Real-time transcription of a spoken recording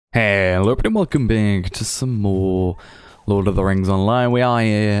Hello and welcome back to some more Lord of the Rings Online. We are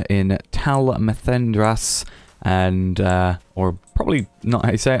here in Tal Methendras and, or probably not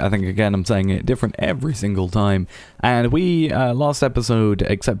how you say it, I think again I'm saying it different every single time. And we, last episode,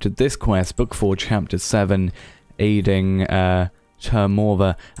 accepted this quest, Book 4, Chapter 7, aiding, Tûr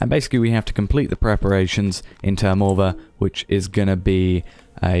Morva. And basically we have to complete the preparations in Tûr Morva, which is gonna be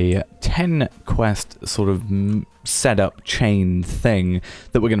a 10 quest sort of setup chain thing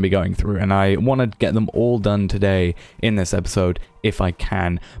that we're going to be going through, and I want to get them all done today in this episode if I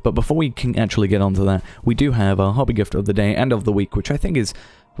can. But before we can actually get onto that, we do have our hobby gift of the day and of the week, which I think is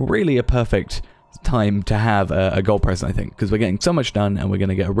really a perfect time to have a gold present, I think, because we're getting so much done and we're going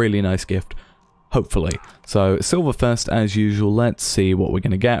to get a really nice gift, hopefully. So silver first as usual. Let's see what we're going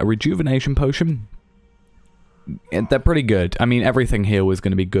to get. A rejuvenation potion. They're pretty good. I mean, everything here was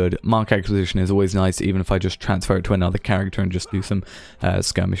going to be good. Mark acquisition is always nice, even if I just transfer it to another character and just do some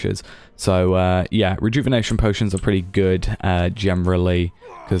skirmishes. So, yeah, rejuvenation potions are pretty good, generally,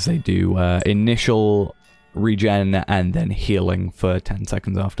 because they do initial regen and then healing for 10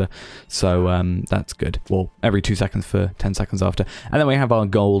 seconds after. So, that's good. Well, every 2 seconds for 10 seconds after. And then we have our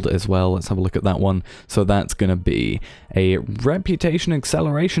gold as well. Let's have a look at that one. So that's going to be a reputation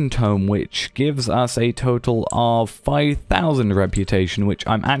acceleration tome, which gives us a total of 5,000 reputation, which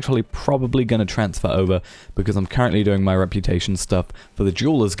I'm actually probably going to transfer over because I'm currently doing my reputation stuff for the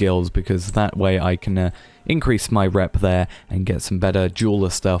Jewelers Guilds, because that way I can increase my rep there and get some better jeweler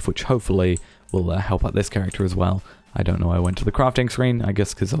stuff, which hopefully will help out this character as well. I don't know, I went to the crafting screen, I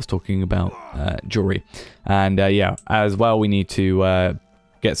guess because I was talking about jewelry. And yeah, as well we need to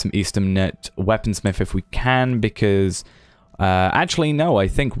get some Eastern Net Weaponsmith if we can, because actually no, I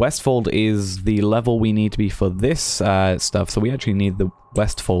think Westfold is the level we need to be for this stuff, so we actually need the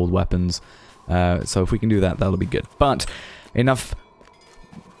Westfold weapons. So if we can do that, that'll be good. But enough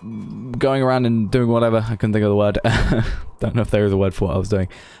going around and doing whatever. I couldn't think of the word. Don't know if there is a word for what I was doing.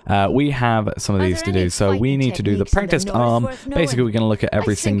 We have some of these to do. So we need to do the practiced arm. Basically, we're going to look at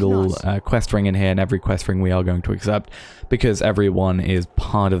every single quest ring in here, and every quest ring we are going to accept, because everyone is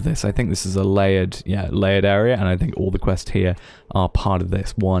part of this. I think this is a layered area, and I think all the quests here are part of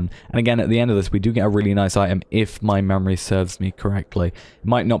this one. And again, at the end of this, we do get a really nice item if my memory serves me correctly. It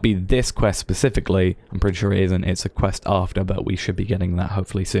might not be this quest specifically. I'm pretty sure it isn't. It's a quest after, but we should be getting that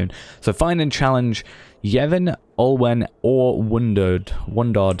hopefully soon. So find and challenge Yevon, Olwen, or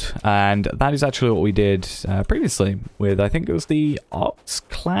Wundod, and that is actually what we did previously with, I think it was the Ox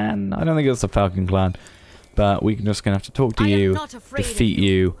clan. I don't think it was the Falcon clan, but we're just gonna have to talk to you, defeat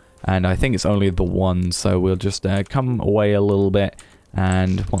you, and I think it's only the one, so we'll just come away a little bit,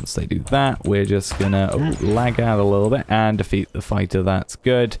 and once they do that, we're just gonna lag out a little bit and defeat the fighter. That's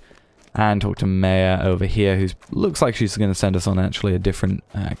good. And talk to Maya over here, who looks like she's going to send us on actually a different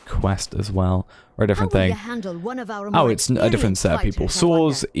quest as well, or a different thing. Oh, it's a different set of people.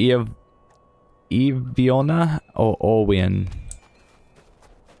 Swords, Eviona, or Orwian.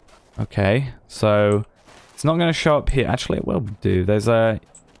 Okay, so it's not going to show up here. Actually, it will do. There's a...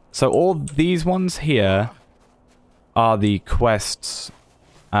 So all these ones here are the quests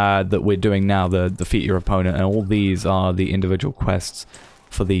that we're doing now, the defeat your opponent, and all these are the individual quests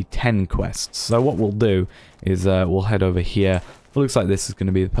for the 10 quests. So what we'll do is we'll head over here. It looks like this is going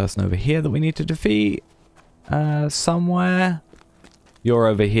to be the person over here that we need to defeat somewhere. You're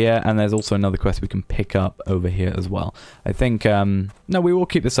over here, and there's also another quest we can pick up over here as well. I think, no, we will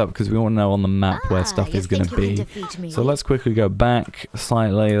keep this up because we want to know on the map where stuff is going to be. So let's quickly go back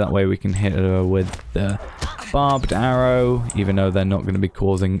slightly, that way we can hit her with the barbed arrow, even though they're not going to be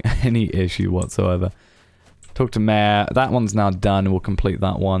causing any issue whatsoever. Talk to Mayor. That one's now done. We'll complete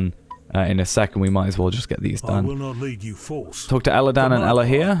that one in a second. We might as well just get these done. I will not lead you force. Talk to Eladan and Ella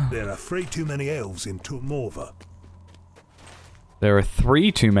here. There are 3 too many elves in Tûr Morva. There are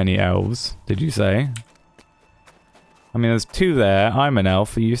 3 too many elves, did you say? I mean, there's 2 there. I'm an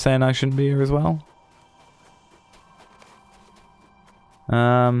elf. Are you saying I shouldn't be here as well?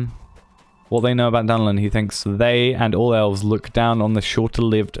 What they know about Dunland, he thinks they and all elves look down on the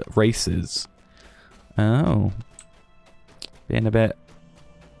shorter-lived races. Oh. Being a bit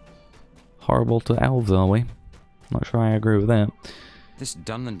horrible to elves, are we? Not sure I agree with that. This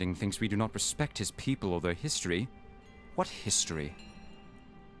Dunlanding thinks we do not respect his people or their history. What history?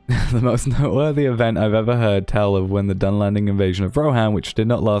 The most noteworthy event I've ever heard tell of when the Dunlanding invasion of Rohan, which did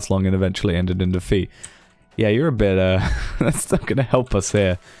not last long and eventually ended in defeat. Yeah, you're a bit, that's not gonna help us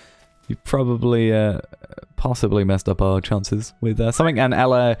here. You probably, possibly messed up our chances with something. And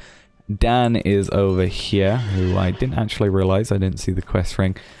Ella... Dan is over here, who I didn't actually realize. I didn't see the quest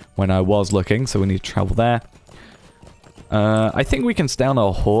ring when I was looking, so we need to travel there. I think we can stay on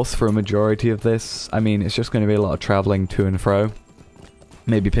our horse for a majority of this. I mean, it's just going to be a lot of traveling to and fro.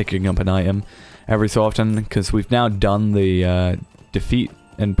 Maybe picking up an item every so often, because we've now done the defeat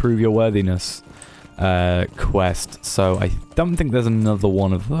and prove your worthiness quest. So I don't think there's another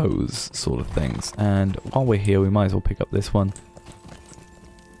one of those sort of things. And while we're here, we might as well pick up this one.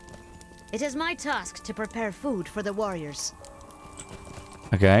 It is my task to prepare food for the warriors.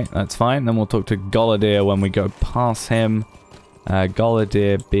 Okay, that's fine. Then we'll talk to Goladir when we go past him.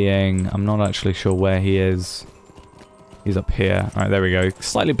 Goladir being... I'm not actually sure where he is. He's up here. Alright, there we go.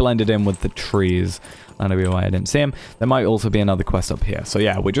 Slightly blended in with the trees. That'll be why I didn't see him. There might also be another quest up here. So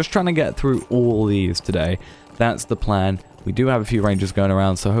yeah, we're just trying to get through all these today. That's the plan. We do have a few rangers going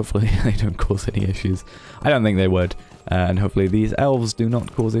around, so hopefully they don't cause any issues. I don't think they would. And hopefully these elves do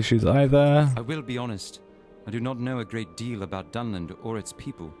not cause issues either. I will be honest. I do not know a great deal about Dunland or its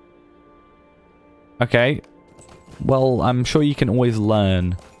people. Okay. Well, I'm sure you can always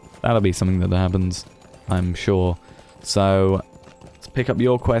learn. That'll be something that happens, I'm sure. So, let's pick up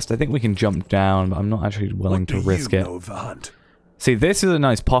your quest. I think we can jump down, but I'm not actually willing to risk it. See, this is a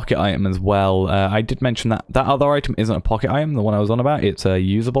nice pocket item as well. I did mention that that other item isn't a pocket item, the one I was on about. It's a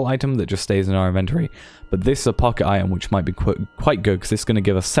usable item that just stays in our inventory. But this is a pocket item, which might be quite good, because it's going to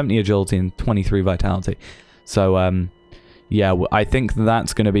give us 70 agility and 23 vitality. So, yeah, I think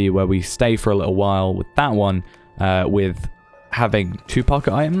that's going to be where we stay for a little while with that one, with having 2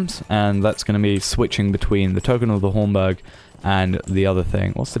 pocket items, and that's going to be switching between the Token of the Hornburg and the other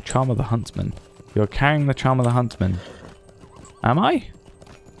thing. What's the Charm of the Huntsman? You're carrying the Charm of the Huntsman. Am I?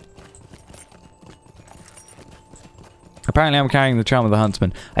 Apparently I'm carrying the Charm of the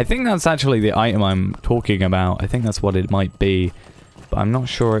Huntsman. I think that's actually the item I'm talking about. I think that's what it might be. But I'm not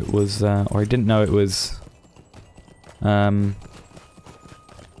sure it was, or I didn't know it was on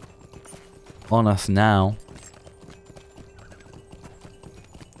us now.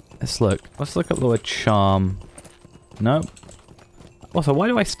 Let's look. Let's look up the word charm. Nope. Also, why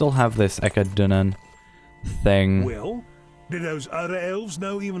do I still have this Ekadunan thing? Well, do those other elves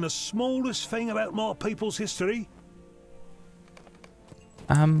know even the smallest thing about my people's history?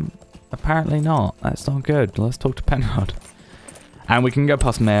 Apparently not. That's not good. Let's talk to Penrod. And we can go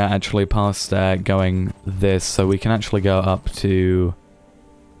past Mayor, actually, past going this, so we can actually go up to...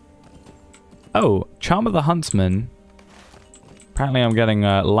 Oh, Charm of the Huntsman. Apparently I'm getting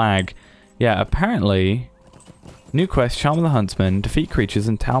lag. Yeah, apparently... New quest, Charm of the Huntsman. Defeat creatures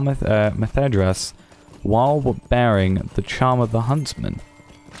in Tal Methedras while bearing the Charm of the Huntsman.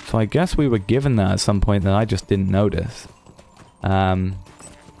 So I guess we were given that at some point that I just didn't notice.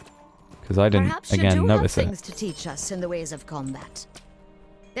 Because I didn't, again, notice it. Things to teach us in the ways of combat.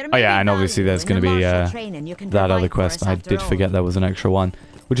 Oh yeah, and obviously there's going to be that other quest. I did forget there was an extra one.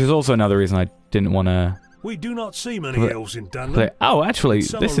 Which is also another reason I didn't want to... We do not see many elves in Dunland. Oh, actually,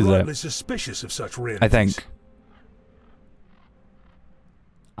 this is it. Suspicious of such rarities. I think.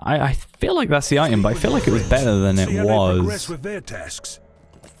 I feel like that's the item, but I feel like it was better than it was. With their tasks.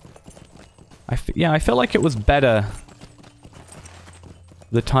 Yeah, I feel like it was better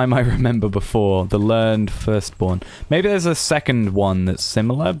the time I remember before. The Learned Firstborn. Maybe there's a second one that's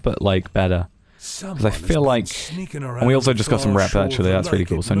similar, but like better. Because I feel like... And we also just got some rep, actually. That's really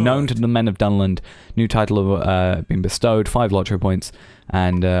cool. So, known to the men of Dunland. New title of been bestowed. 5 LOTRO points.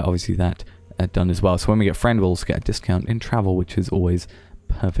 And obviously that done as well. So when we get friend, we'll also get a discount in travel, which is always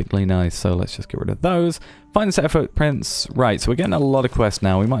perfectly nice. So let's just get rid of those. Find the set of footprints. Right, so we're getting a lot of quests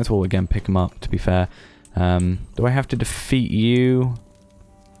now. We might as well, again, pick them up, to be fair. Do I have to defeat you?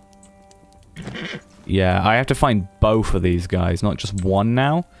 Yeah, I have to find both of these guys, not just one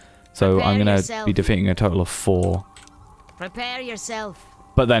now. So I'm going to be defeating a total of 4. Prepare yourself.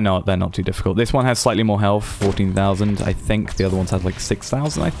 But they're not too difficult. This one has slightly more health, 14,000, I think. The other one's has like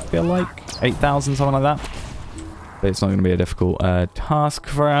 6,000, I feel like. 8,000, something like that. But it's not going to be a difficult task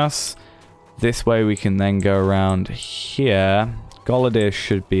for us. This way we can then go around here. Goladir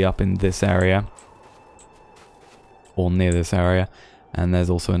should be up in this area. Or near this area. And there's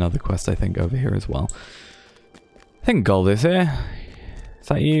also another quest, I think, over here as well. I think Goladir's here. Is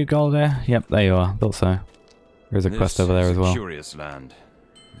that you, Goladir? Yep, there you are. Thought so. There's a quest over there as well. Curious land.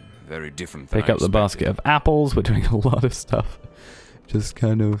 Very different. Pick up the basket of apples. We're doing a lot of stuff. Just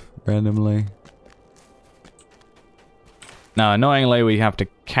kind of randomly. Now, annoyingly, we have to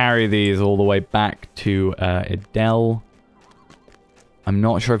carry these all the way back to Adele. I'm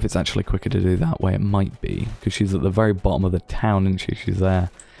not sure if it's actually quicker to do that way. It might be, because she's at the very bottom of the town, isn't she? She's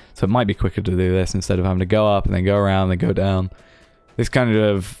there. So it might be quicker to do this instead of having to go up and then go around and then go down. This kind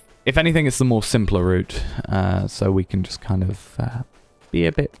of, if anything, it's the more simpler route. So we can just kind of be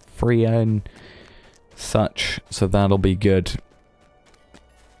a bit freer and such, so that'll be good.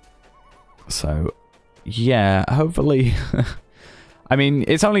 So, yeah, hopefully... I mean,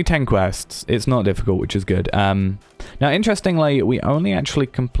 it's only 10 quests. It's not difficult, which is good. Now, interestingly, we only actually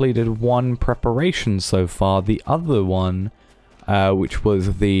completed one preparation so far. The other one, which was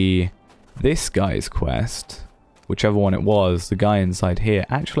this guy's quest, whichever one it was, the guy inside here,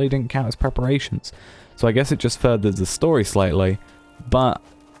 actually didn't count as preparations. So I guess it just furthered the story slightly, but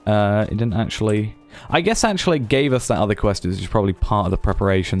it didn't actually... I guess actually gave us that other quest, which is probably part of the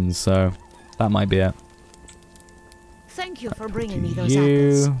preparations, so that might be it. Thank you for bringing me those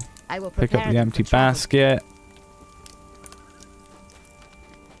apples. I will pick up prepare the them empty for travel. basket.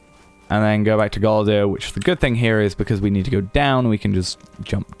 And then go back to Galdir, which the good thing here is because we need to go down, we can just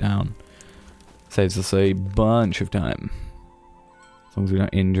jump down. Saves us a bunch of time. As long as we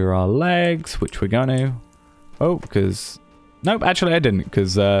don't injure our legs, which we're going to. Oh, because... Nope, actually I didn't,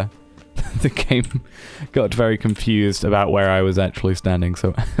 because the game got very confused about where I was actually standing.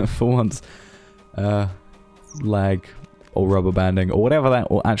 So for once, lag or rubber banding or whatever that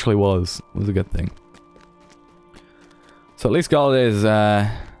actually was a good thing. So at least Galdir is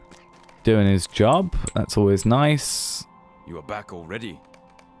doing his job. That's always nice. You are back already?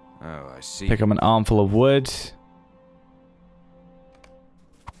 Oh, I see. Pick up an armful of wood.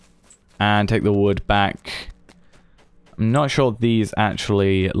 And take the wood back. I'm not sure these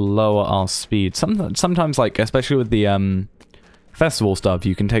actually lower our speed. Sometimes, like, especially with the festival stuff,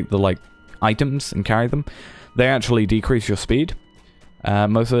 you can take the, like, items and carry them. They actually decrease your speed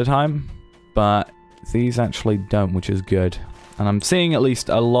most of the time. But these actually don't, which is good. And I'm seeing at least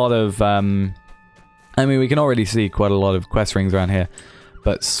a lot of... I mean, we can already see quite a lot of quest rings around here.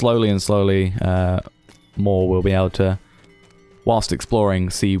 But slowly and slowly, more we'll be able to, whilst exploring,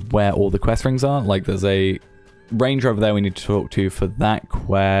 see where all the quest rings are. Like, there's a ranger over there we need to talk to for that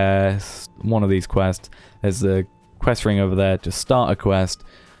quest. One of these quests. There's a quest ring over there to start a quest.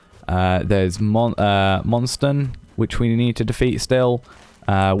 There's Monston, which we need to defeat still,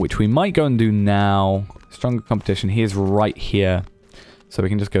 which we might go and do now. Stronger competition. He is right here, so we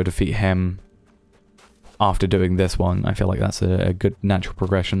can just go defeat him after doing this one. I feel like that's a good natural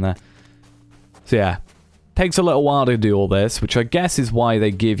progression there. So yeah, takes a little while to do all this, which I guess is why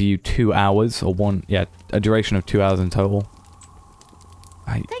they give you 2 hours, or a duration of 2 hours in total.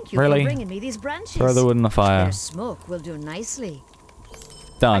 Thank you really? for bringing me these branches. Throw the wood in the fire. Their smoke will do nicely.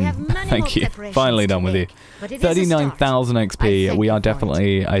 Done. Thank you. Finally done with you. 39,000 XP. We are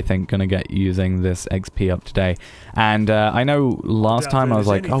definitely, I think, going to get using this XP up today. And I know last time I was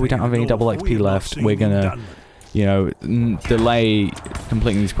like, oh, we don't have any double XP left. We're going to, you know, delay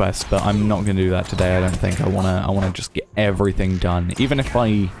completing these quests. But I'm not going to do that today, I don't think. I want to just get everything done. Even if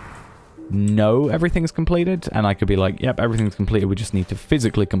I know everything's completed and I could be like, yep, everything's completed. We just need to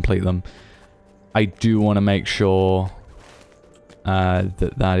physically complete them. I do want to make sure...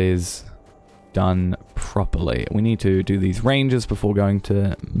 that is done properly. We need to do these ranges before going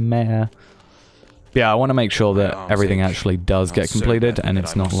to Mayor. Yeah, I want to make sure that everything actually does get completed and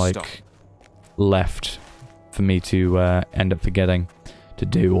it's not like left for me to end up forgetting to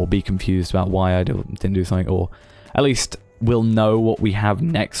do or be confused about why I didn't do something, or at least we'll know what we have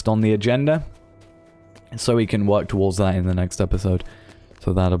next on the agenda so we can work towards that in the next episode.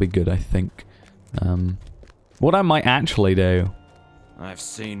 So that'll be good, I think. What I might actually do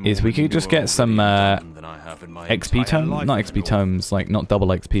is we could just get some XP tome, not XP tomes, like not double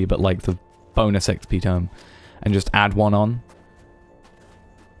XP, but like the bonus XP tome, and just add one on.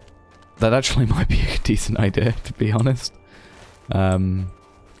 That actually might be a decent idea, to be honest.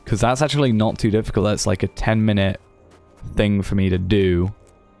 Because that's actually not too difficult. That's like a 10-minute thing for me to do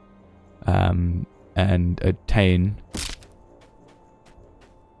and attain.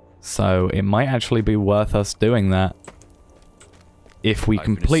 So it might actually be worth us doing that. If we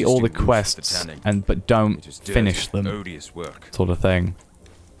complete all the quests but don't finish them, sort of thing.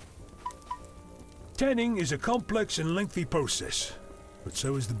 Tanning is a complex and lengthy process, but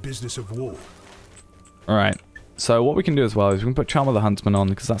so is the business of war. Alright, so what we can do as well is we can put Charm of the Huntsman on,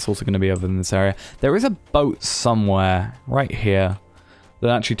 because that's also going to be over in this area. There is a boat somewhere, right here, that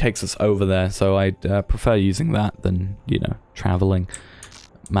actually takes us over there, so I'd prefer using that than, you know, traveling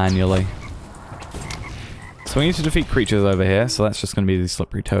manually. So we need to defeat creatures over here, so that's just going to be these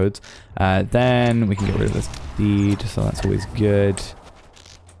slippery toads. Then we can get rid of this deed, so that's always good.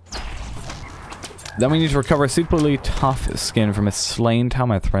 Then we need to recover a suitably tough skin from a slain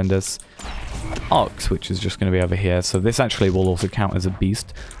Talmathrendus ox, which is just going to be over here. So this actually will also count as a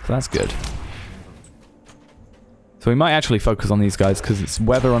beast, so that's good. So we might actually focus on these guys, because it's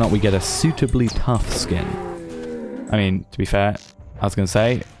whether or not we get a suitably tough skin. I mean, to be fair, I was going to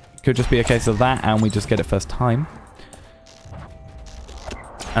say, Could just be a case of that, and we just get it first time.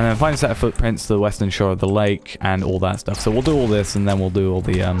 And then find a set of footprints to the western shore of the lake, and all that stuff. So we'll do all this, and then we'll do all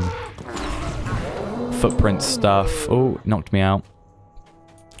the footprint stuff. Oh, knocked me out.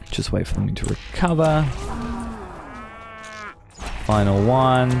 Just wait for them to recover. Final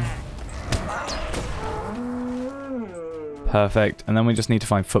one. Perfect. And then we just need to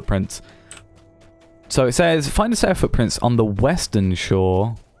find footprints. So it says, find a set of footprints on the western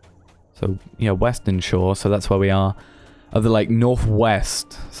shore. So, yeah, western shore. So that's where we are. Of the lake,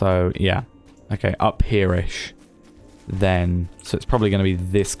 northwest. So, yeah. Okay, up here-ish. Then. So it's probably going to be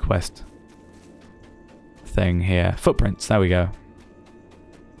this quest thing here. Footprints. There we go.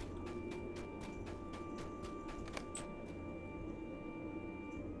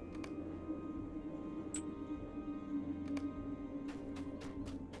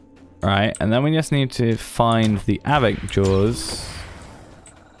 Right, and then we just need to find the Avec Jaws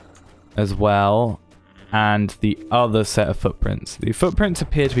as well, and the other set of footprints. The footprints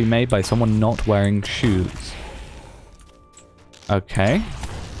appear to be made by someone not wearing shoes. Okay.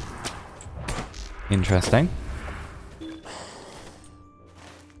 Interesting.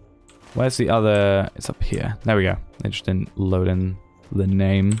 Where's the other? It's up here. There we go. They just didn't load in the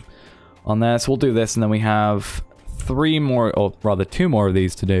name on there. So we'll do this, and then we have 3 more, or rather 2 more of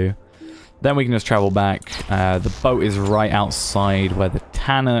these to do. Then we can just travel back. The boat is right outside where the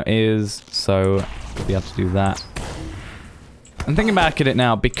tanner is, so we'll be able to do that. I'm thinking back at it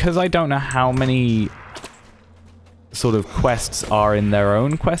now, because I don't know how many sort of quests are in their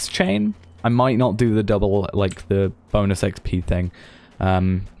own quest chain, I might not do the double, like the bonus XP thing.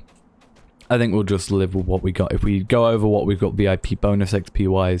 I think we'll just live with what we got. If we go over what we've got VIP bonus XP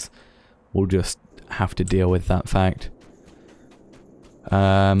wise, we'll just have to deal with that fact.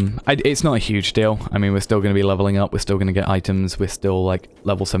 It's not a huge deal. I mean, we're still going to be leveling up. We're still going to get items. We're still like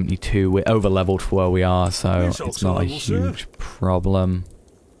level 72. We're over leveled for where we are, so it's not a huge problem.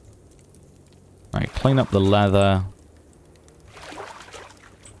 Right, clean up the leather.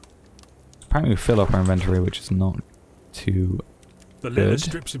 Apparently we fill up our inventory, which is not too The leather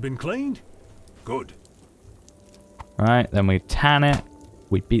strips have been cleaned? Good. Right, then we tan it.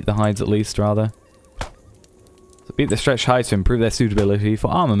 We beat the hides at least, rather. So beat the stretched hides to improve their suitability for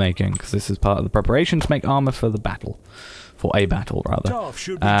armor making, because this is part of the preparation to make armor for the battle. For a battle, rather.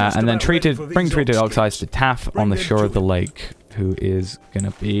 And then bring treated oxides to Taff on the shore of the lake, who is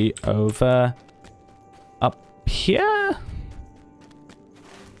going to be over up here?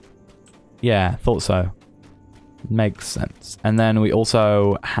 Yeah, thought so. Makes sense. And then we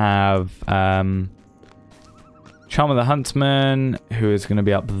also have Charm of the Huntsman, who is going to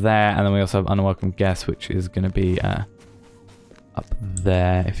be up there. And then we also have Unwelcome Guest, which is going to be up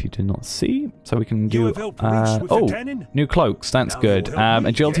there, if you did not see. So we can do... new cloaks. That's good.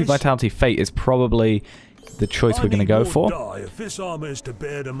 Agility, Vitality, Fate is probably the choice we're going to go for.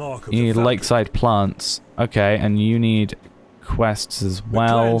 You need Lakeside Plants. Okay, and you need quests as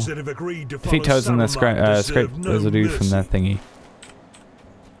well. Defeat toads and their scrape residue from their thingy.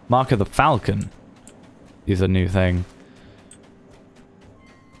 Mark of the Falcon is a new thing.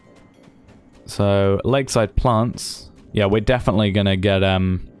 So, Lakeside Plants. Yeah, we're definitely gonna get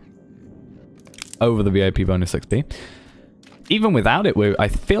over the VIP bonus XP. Even without it, I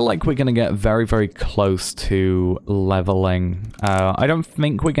feel like we're gonna get very, very close to leveling. I don't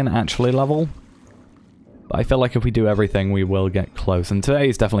think we're gonna actually level. I feel like if we do everything, we will get close. And today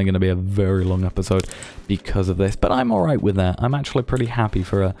is definitely going to be a very long episode because of this. But I'm alright with that. I'm actually pretty happy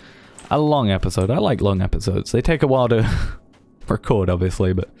for a long episode. I like long episodes. They take a while to record,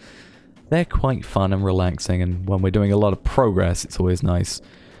 obviously, but they're quite fun and relaxing. And when we're doing a lot of progress, it's always nice.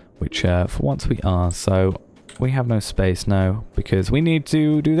 Which, for once, we are. So, we have no space now because we need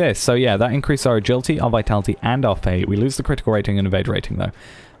to do this. So, yeah, that increases our agility, our vitality, and our fate. We lose the critical rating and evade rating, though.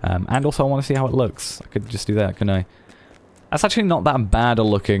 And also I want to see how it looks. I could just do that, couldn't I? That's actually not that bad a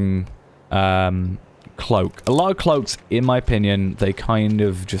looking cloak. A lot of cloaks, in my opinion, they kind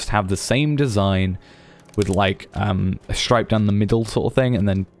of just have the same design with like a stripe down the middle sort of thing and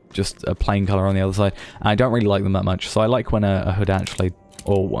then just a plain color on the other side. And I don't really like them that much. So I like when a hood actually,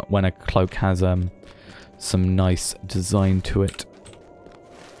 or when a cloak has some nice design to it,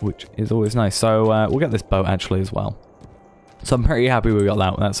 which is always nice. So we'll get this boat actually as well. So I'm pretty happy we got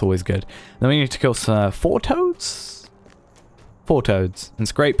that. That's always good. Then we need to kill 4 toads? 4 toads. And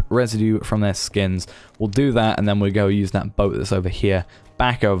scrape residue from their skins. We'll do that, and then we'll go use that boat that's over here.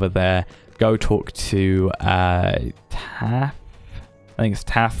 Back over there. Go talk to Taff. I think it's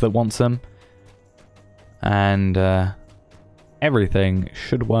Taff that wants them. And everything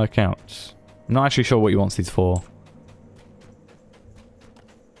should work out. I'm not actually sure what he wants these for.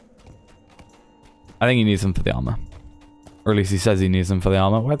 I think he needs them for the armor. Or at least he says he needs them for the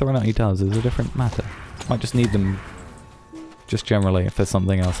armor. Whether or not he does is a different matter. Might just need them just generally. If there's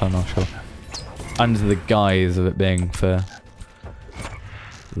something else, I'm not sure. Under the guise of it being for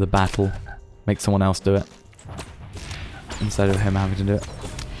the battle. Make someone else do it. Instead of him having to do it.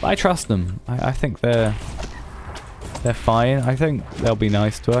 But I trust them. I think they're fine. I think they'll be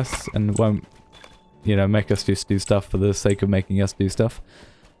nice to us and won't, you know, make us just do stuff for the sake of making us do stuff.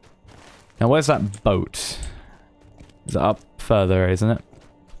 Now, where's that boat? Is it up further, isn't it?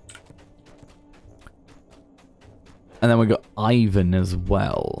 And then we got Ivan as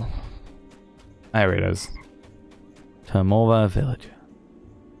well. There it is. Tûr Morva villager.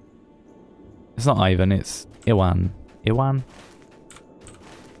 It's not Ivan, it's Iwan. Iwan?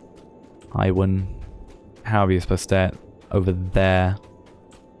 Iwan. However you're supposed to say it. Over there.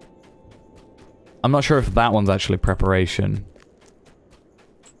 I'm not sure if that one's actually preparation.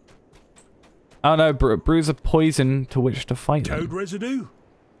 Oh no, brews a poison to which to fight them. Toad residue?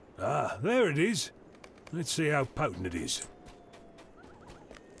 Ah, there it is. Let's see how potent it is.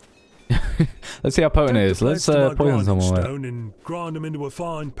 Let's see how potent it is. Let's poison someone with it. Stone and grind them into a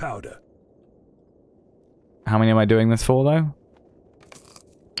fine powder. How many am I doing this for, though?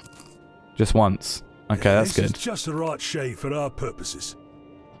 Just once. Okay, Yeah, that's good. This is just the right shade for our purposes.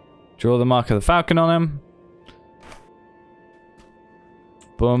 Draw the mark of the falcon on him.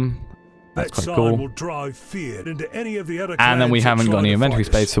 Boom. That's That quite sign cool. will drive fear into any of the other And then we clans that haven't got try any to inventory fight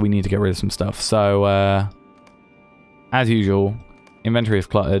us. space, so we need to get rid of some stuff. So, as usual, inventory is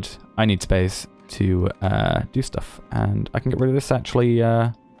cluttered. I need space to do stuff. And I can get rid of this, actually,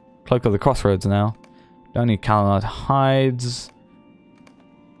 Cloak of the Crossroads now. Don't need Calamite hides.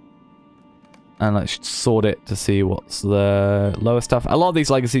 And let's sort it to see what's the lower stuff. A lot of these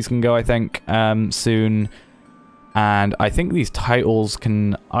legacies can go, I think, soon. And I think these titles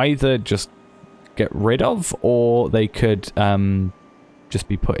can either just get rid of, or they could just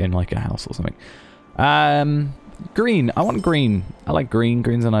be put in like a house or something. Green. I want green. I like green.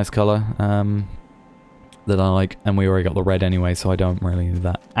 Green's a nice color that I like. And we already got the red anyway, so I don't really need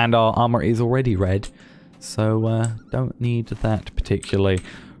that. And our armor is already red, so don't need that particularly.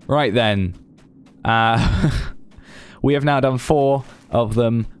 Right then. We have now done 4 of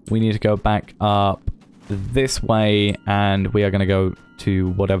them. We need to go back up this way, and we are going to go to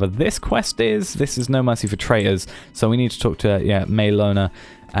whatever this quest is. This is No Mercy for Traitors, so we need to talk to Maylona,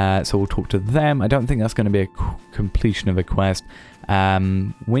 so we'll talk to them. I don't think that's going to be a completion of a quest.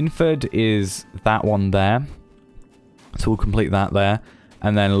 Winford is that one there, so we'll complete that there,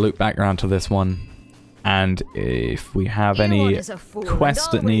 and then loop back around to this one. And if we have any quests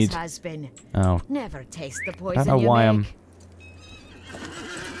that need... Oh. Never taste the I poison don't know why I'm...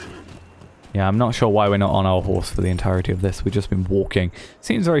 Yeah, I'm not sure why we're not on our horse for the entirety of this. We've just been walking.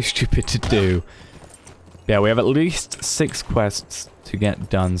 Seems very stupid to do. Yeah, we have at least 6 quests to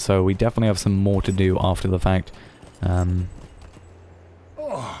get done, so we definitely have some more to do after the fact.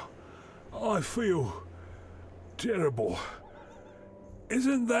 Oh, I feel terrible.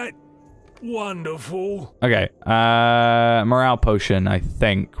 Isn't that wonderful? Okay, morale potion, I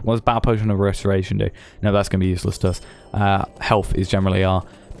think. What does battle potion of restoration do? No, that's going to be useless to us. Health is generally our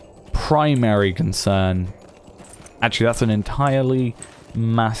primary concern. Actually, that's an entirely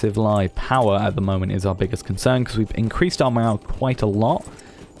massive lie. Power at the moment is our biggest concern because we've increased our morale quite a lot.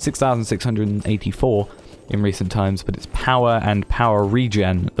 6,684 in recent times, but it's power and power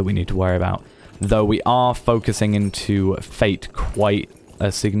regen that we need to worry about. Though we are focusing into fate quite a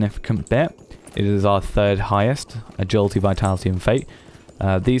significant bit. It is our 3rd highest, agility, vitality, and fate.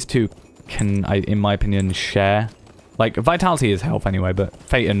 These two can, in my opinion, share. Like, vitality is health anyway, but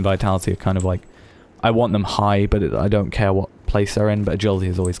fate and vitality are kind of like, I want them high, but I don't care what place they're in, but agility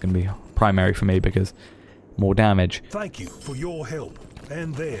is always going to be primary for me because more damage. Thank you for your help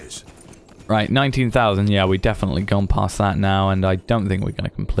and theirs. Right, 19,000. Yeah, we've definitely gone past that now, and I don't think we're going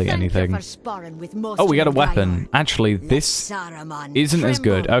to complete anything. Oh, we got a weapon. Actually, this isn't as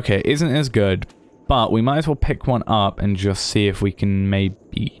good. Okay, isn't as good, but we might as well pick one up and just see if we can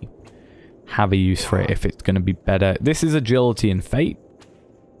maybe have a use for it, if it's going to be better. This is agility and fate.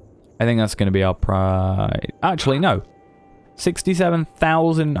 I think that's going to be our pride. Actually, no.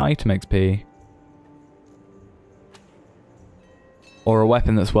 67,000 item XP. Or a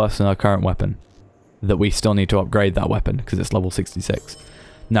weapon that's worse than our current weapon. That we still need to upgrade that weapon because it's level 66.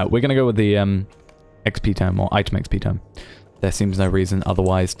 No, we're going to go with the XP tome or item XP tome. There seems no reason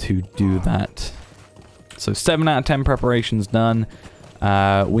otherwise to do that. So 7 out of 10 preparations done.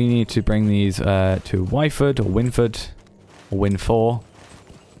 We need to bring these to Wyford or Winford or Win4.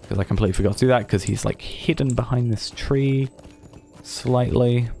 Because I completely forgot to do that because he's like hidden behind this tree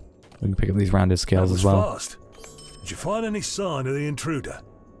slightly. We can pick up these rounded scales That was as well. fast. Did you find any sign of the intruder?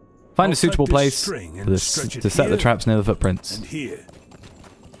 Find I'll a suitable take this place string and for this, stretch it to set the here traps near the footprints. And here.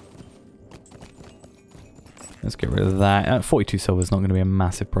 Let's get rid of that. 42 silver is not going to be a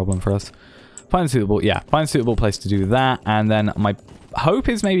massive problem for us. Find a suitable place to do that. And then my hope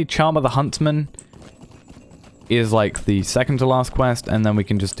is maybe Charm of the Huntsman is like the second to last quest, and then we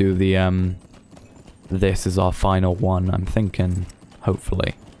can just do the this is our final one, I'm thinking.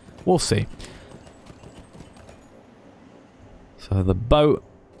 Hopefully. We'll see. So the boat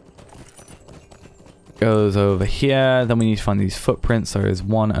goes over here. Then we need to find these footprints. There is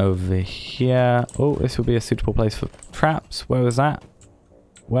one over here. Oh, this would be a suitable place for traps. Where was that?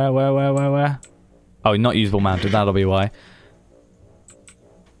 Where? Oh, not usable mounted. That'll be why.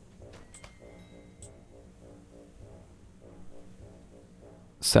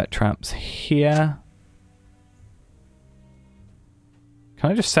 Set traps here.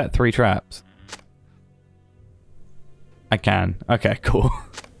 Can I just set 3 traps? I can. Okay, cool.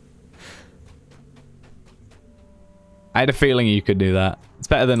 I had a feeling you could do that. It's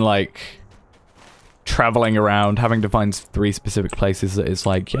better than, like, traveling around, having to find 3 specific places that it's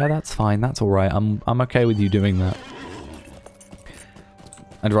like, yeah, that's fine, that's alright, I'm okay with you doing that.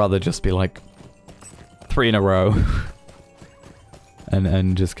 I'd rather just be like 3 in a row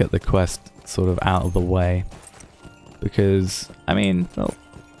and just get the quest sort of out of the way. Because, I mean, well,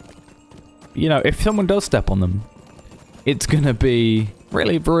 you know, if someone does step on them, it's gonna be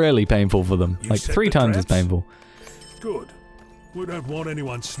really, really painful for them. Like 3 times as painful. Good. We don't want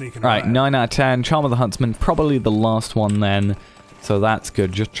anyone sneaking Right, around. 9 out of 10. Charm of the Huntsman, probably the last one then. So that's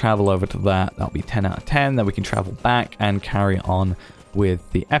good. Just travel over to that. That'll be 10 out of 10. Then we can travel back and carry on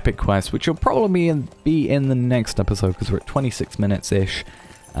with the epic quest, which will probably be in the next episode because we're at 26 minutes-ish.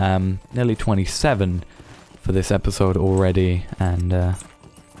 Nearly 27 for this episode already. And I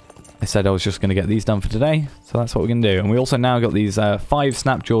said I was just going to get these done for today. So that's what we're going to do. And we also now got these 5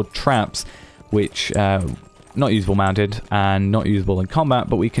 snapjawed traps, which... not usable mounted and not usable in combat,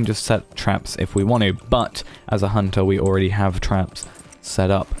 but we can just set traps if we want to. But as a hunter, we already have traps set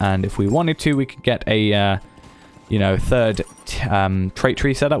up, and if we wanted to, we could get a you know, third trait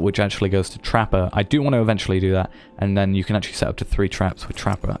tree setup, which actually goes to Trapper. I do want to eventually do that, and then you can actually set up to 3 traps with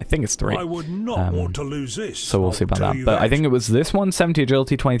Trapper. I think it's 3. I would not want to lose this. So we'll see about that. But I think it was this one: 70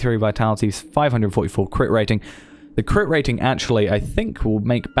 agility, 23 vitality, 544 crit rating. The crit rating actually, I think, will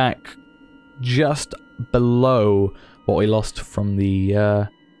make back just below what we lost from the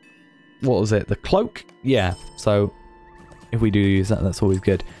what was it, the cloak? Yeah, so if we do use that, that's always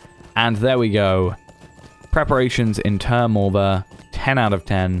good. And there we go, preparations in Tûr Morva, 10 out of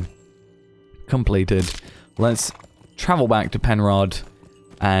 10 completed. Let's travel back to Penrod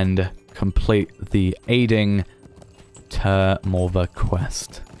and complete the aiding Tûr Morva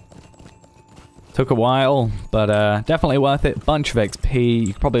quest. Took a while, but definitely worth it. Bunch of XP.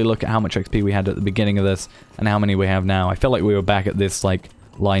 You can probably look at how much XP we had at the beginning of this and how many we have now. I feel like we were back at this like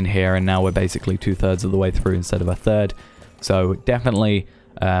line here, and now we're basically 2/3 of the way through instead of a third. So definitely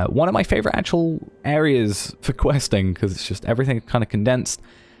one of my favorite actual areas for questing, because it's just everything kind of condensed.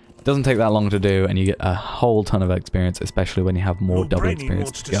 It doesn't take that long to do, and you get a whole ton of experience, especially when you have more double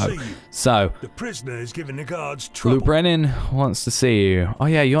experience to go. So the prisoner is giving the guards trouble. Lou Brennan wants to see you. Oh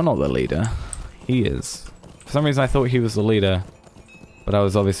yeah, you're not the leader. He is. For some reason I thought he was the leader, but I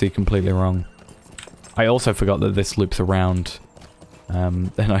was obviously completely wrong. I also forgot that this loops around.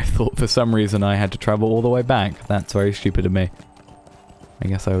 Then I thought for some reason I had to travel all the way back. That's very stupid of me. I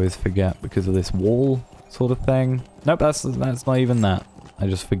guess I always forget because of this wall sort of thing. Nope, that's not even that. I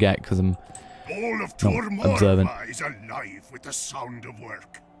just forget because I'm all of Tûr observant. Morva is alive with the sound of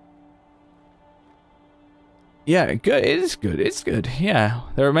work. Yeah, good. It is good. It's good. Yeah,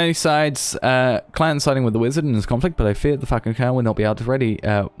 there are many sides. Clan siding with the wizard in this conflict, but I fear the Falcon Clan will not be ready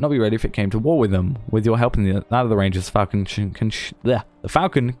if it came to war with them. With your help in the out of the Rangers, the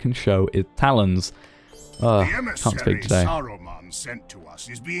Falcon can show its talons. The Can't emissary speak today. Saruman sent to us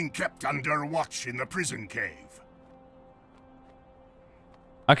is being kept under watch in the prison cave.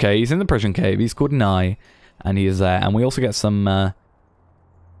 Okay, he's in the prison cave. He's called Nye, and he is there. And we also get some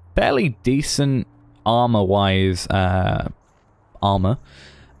fairly decent armor-wise armor,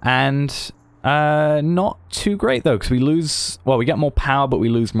 and not too great though, because we lose, well, we get more power but we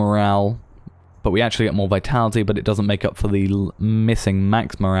lose morale, but we actually get more vitality, but it doesn't make up for the missing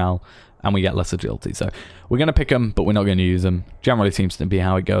max morale, and we get less agility. So we're going to pick them, but we're not going to use them. Generally seems to be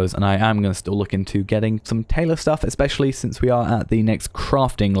how it goes, and I am going to still look into getting some tailor stuff, especially since we are at the next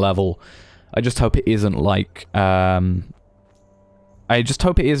crafting level. I just hope it isn't like I just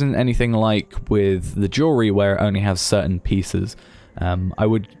hope it isn't anything like with the jewelry where it only has certain pieces. I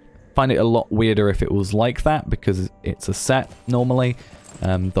would find it a lot weirder if it was like that, because it's a set normally.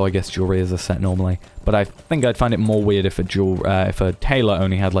 Though I guess jewelry is a set normally. But I think I'd find it more weird if a tailor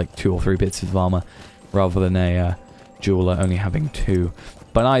only had like 2 or 3 bits of armor, rather than a jeweler only having 2.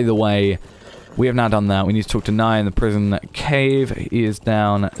 But either way, we have now done that. We need to talk to Nye in the prison cave. He is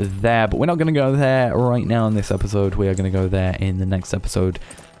down there, but we're not going to go there right now in this episode. We are going to go there in the next episode.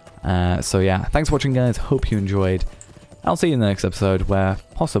 So yeah, thanks for watching, guys. Hope you enjoyed. I'll see you in the next episode, where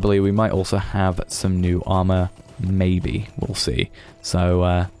possibly we might also have some new armor. Maybe. We'll see. So,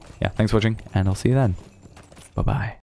 yeah, thanks for watching, and I'll see you then. Bye-bye.